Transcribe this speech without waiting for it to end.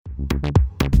Hey,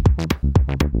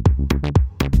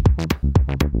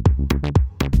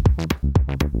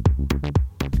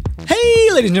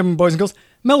 ladies and gentlemen, boys and girls,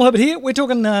 Mel Hubbard here. We're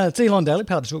talking it's Elon Daily,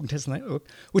 part of the Talking Tesla Network.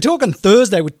 We're talking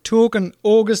Thursday. We're talking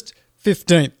August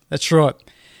 15th. That's right.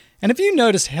 And have you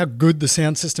noticed how good the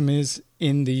sound system is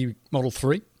in the Model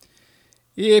 3?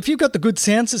 If you've got the good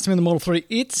sound system in the Model 3,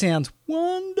 it sounds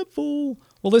wonderful.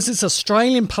 Well, there's this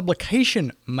Australian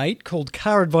publication, mate, called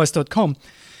caradvice.com,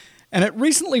 and it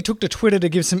recently took to Twitter to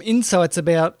give some insights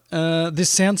about this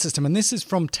sound system. And this is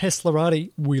from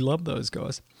Teslarati. We love those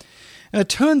guys. And it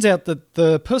turns out that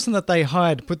the person that they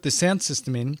hired to put the sound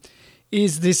system in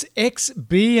is this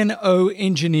ex-B&O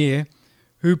engineer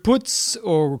who puts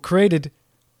or created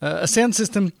a sound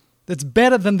system that's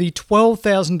better than the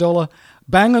 $12,000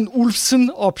 Bang & Olufsen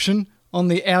option on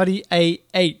the Audi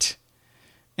A8,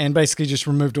 and basically just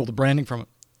removed all the branding from it.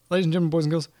 Ladies and gentlemen, boys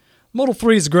and girls, Model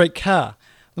 3 is a great car.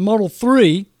 The Model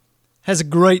 3 has a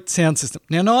great sound system.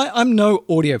 Now, I'm no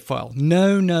audiophile.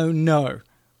 No,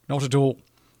 not at all.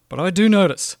 But I do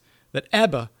notice that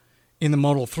ABBA in the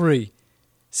Model 3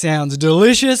 sounds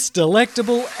delicious,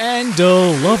 delectable, and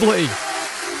lovely.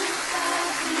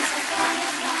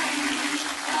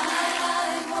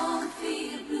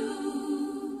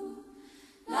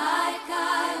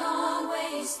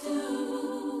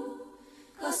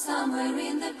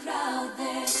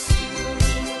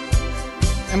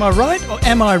 Am I right or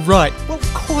am I right? Well,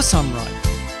 of course I'm right.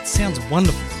 It sounds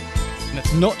wonderful. And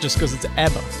it's not just because it's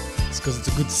ABBA. It's because it's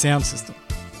a good sound system.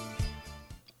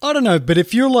 I don't know, but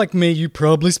if you're like me, you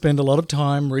probably spend a lot of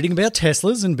time reading about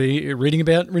Teslas and reading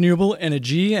about renewable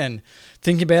energy and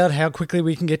thinking about how quickly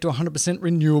we can get to 100%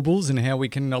 renewables and how we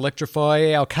can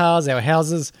electrify our cars, our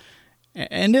houses,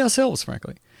 and ourselves,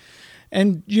 frankly.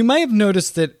 And you may have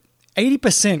noticed that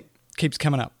 80% keeps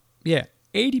coming up. Yeah,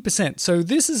 80%. So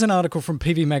this is an article from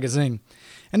PV Magazine.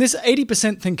 And this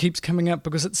 80% thing keeps coming up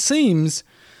because it seems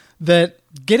that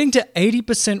getting to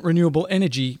 80% renewable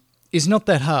energy is not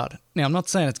that hard. Now, I'm not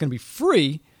saying it's going to be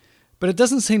free, but it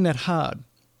doesn't seem that hard.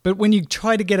 But when you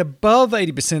try to get above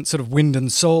 80% sort of wind and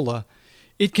solar,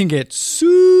 it can get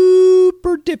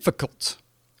super difficult.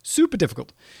 Super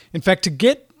difficult. In fact, to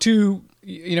get to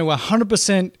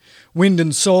 100% wind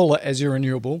and solar as your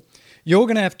renewable, you're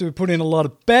going to have to put in a lot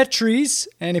of batteries.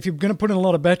 And if you're going to put in a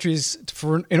lot of batteries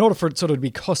in order for it sort of to be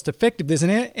cost effective, there's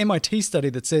an MIT study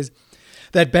that says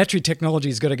that battery technology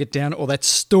has got to get down, or that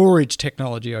storage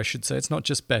technology, I should say. It's not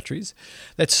just batteries.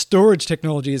 That storage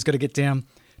technology has got to get down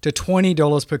to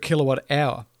 $20 per kilowatt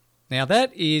hour. Now,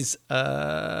 that is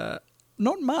not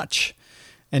much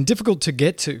and difficult to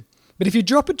get to. But if you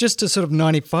drop it just to sort of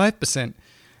 95%,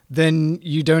 then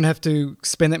you don't have to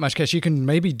spend that much cash. You can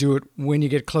maybe do it when you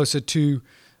get closer to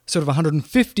sort of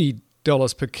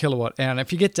 $150 per kilowatt hour. And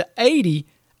if you get to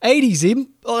 80's in,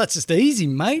 that's just easy,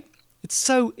 mate. It's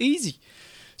so easy.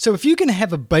 So if you can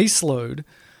have a base load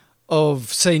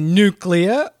of, say,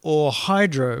 nuclear or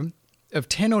hydro of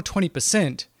 10 or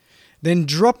 20%, then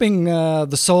dropping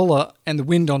the solar and the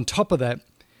wind on top of that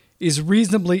is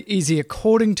reasonably easy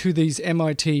according to these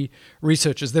MIT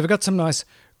researchers. They've got some nice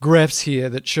graphs here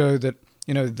that show that,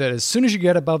 that as soon as you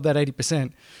get above that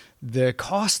 80%, the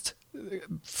cost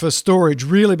for storage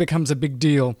really becomes a big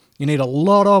deal. You need a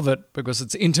lot of it because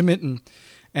it's intermittent.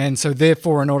 And so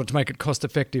therefore, in order to make it cost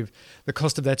effective, the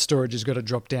cost of that storage has got to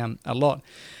drop down a lot.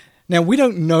 Now, we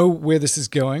don't know where this is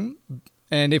going.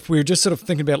 And if we're just sort of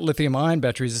thinking about lithium-ion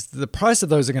batteries, the price of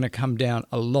those are going to come down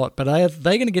a lot. But are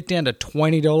they going to get down to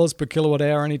 $20 per kilowatt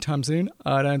hour anytime soon?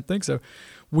 I don't think so.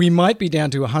 We might be down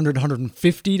to $100,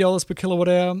 $150 per kilowatt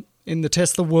hour in the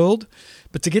Tesla world.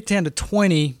 But to get down to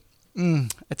 20,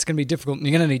 it's going to be difficult. And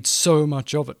you're going to need so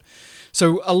much of it.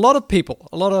 So a lot of people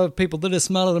that are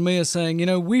smarter than me are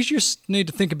saying, we just need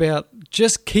to think about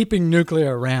just keeping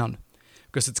nuclear around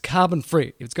because it's carbon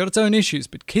free. It's got its own issues,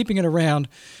 but keeping it around,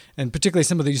 and particularly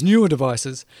some of these newer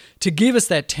devices, to give us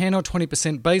that 10 or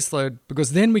 20% baseload,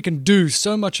 because then we can do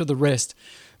so much of the rest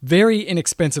very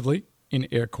inexpensively, in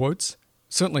air quotes,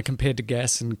 certainly compared to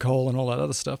gas and coal and all that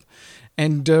other stuff.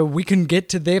 And we can get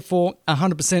to, therefore,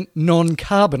 100%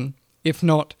 non-carbon, if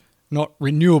not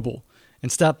renewable,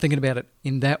 and start thinking about it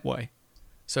in that way.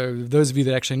 So those of you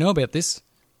that actually know about this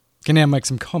can now make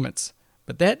some comments.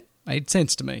 But that made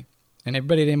sense to me. And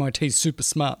everybody at MIT is super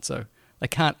smart, so they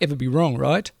can't ever be wrong,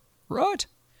 right? Right?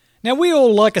 Now, we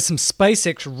all like us some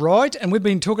SpaceX, right? And we've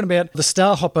been talking about the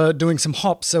Starhopper doing some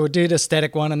hops. So it did a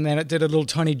static one, and then it did a little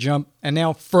tiny jump. And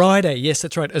now Friday, yes,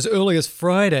 that's right, as early as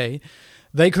Friday,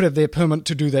 they could have their permit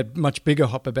to do that much bigger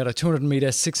hop, about a 200-metre,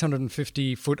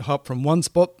 650-foot hop from one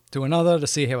spot to another to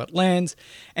see how it lands.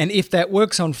 And if that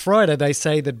works on Friday, they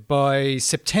say that by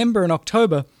September and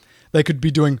October, they could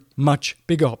be doing much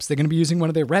bigger hops. They're going to be using one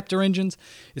of their Raptor engines.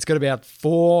 It's got about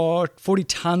 40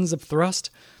 tons of thrust,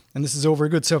 and this is all very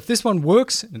good. So if this one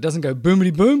works, and it doesn't go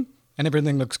boomity boom, and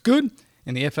everything looks good,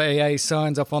 and the FAA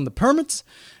signs off on the permits,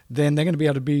 then they're going to be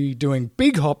able to be doing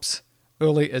big hops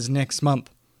early as next month.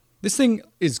 This thing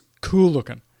is cool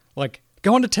looking. Like,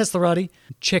 go on to Teslarati,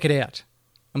 check it out.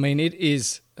 I mean, it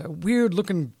is a weird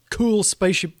looking, cool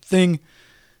spaceship thing,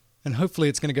 and hopefully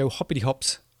it's going to go hoppity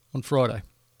hops on Friday.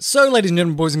 So, ladies and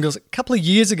gentlemen, boys and girls, a couple of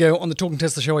years ago on the Talking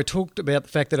Tesla show, I talked about the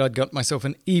fact that I'd got myself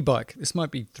an e-bike. This might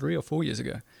be 3 or 4 years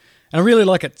ago. And I really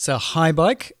like it. It's a high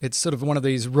bike. It's sort of one of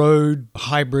these road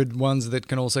hybrid ones that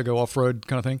can also go off-road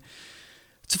kind of thing.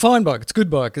 It's a fine bike. It's a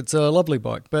good bike. It's a lovely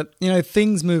bike. But, you know,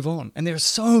 things move on. And there are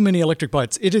so many electric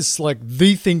bikes. It is like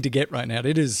the thing to get right now.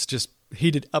 It is just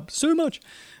heated up so much.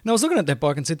 And I was looking at that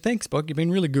bike and said, thanks, bike. You've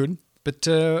been really good. But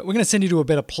we're going to send you to a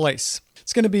better place.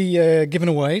 It's going to be given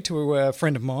away to a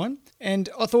friend of mine. And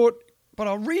I thought, but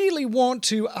I really want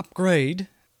to upgrade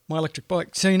my electric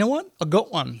bike. So you know what? I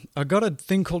got one. I got a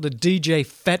thing called a DJ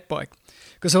Fat Bike.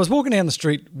 Because I was walking down the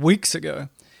street weeks ago,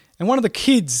 and one of the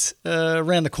kids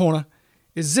around the corner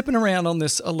is zipping around on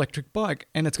this electric bike.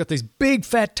 And it's got these big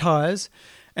fat tires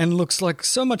and looks like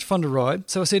so much fun to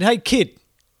ride. So I said, hey kid,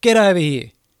 get over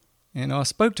here. And I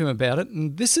spoke to him about it,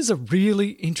 and this is a really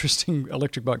interesting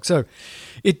electric bike. So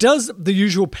it does the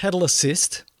usual pedal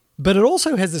assist, but it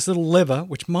also has this little lever,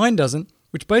 which mine doesn't,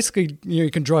 which basically, you know,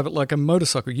 you can drive it like a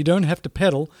motorcycle. You don't have to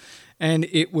pedal, and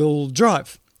it will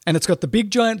drive. And it's got the big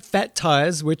giant fat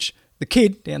tires, which the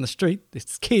kid down the street,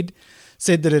 this kid,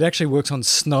 said that it actually works on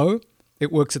snow.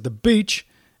 It works at the beach,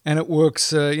 and it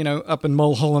works, up in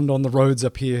Mulholland on the roads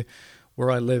up here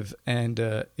where I live, and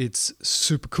it's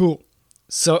super cool.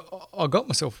 So I got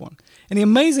myself one. And the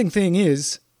amazing thing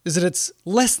is that it's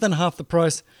less than half the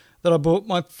price that I bought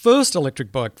my first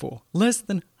electric bike for. Less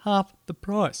than half the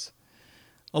price.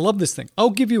 I love this thing.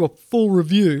 I'll give you a full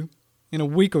review in a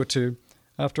week or two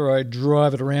after I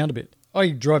drive it around a bit. I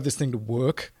drive this thing to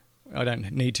work. I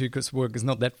don't need to because work is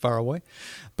not that far away.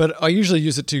 But I usually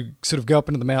use it to sort of go up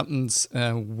into the mountains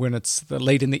when it's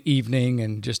late in the evening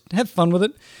and just have fun with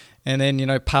it. And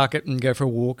then, park it and go for a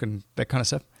walk and that kind of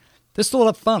stuff. They're still a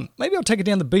lot of fun. Maybe I'll take it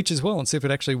down the beach as well and see if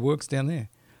it actually works down there.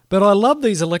 But I love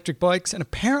these electric bikes, and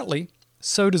apparently,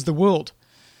 so does the world.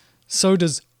 So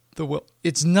does the world.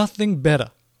 It's nothing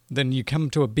better than you come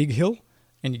to a big hill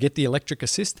and you get the electric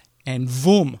assist, and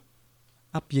boom,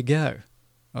 up you go.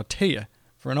 I'll tell you,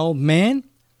 for an old man,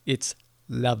 it's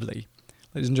lovely.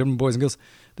 Ladies and gentlemen, boys and girls,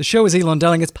 the show is Elon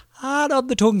Darling. It's part of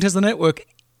the Talking Tesla Network,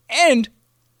 and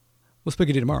we'll speak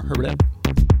to you tomorrow. Herbert out.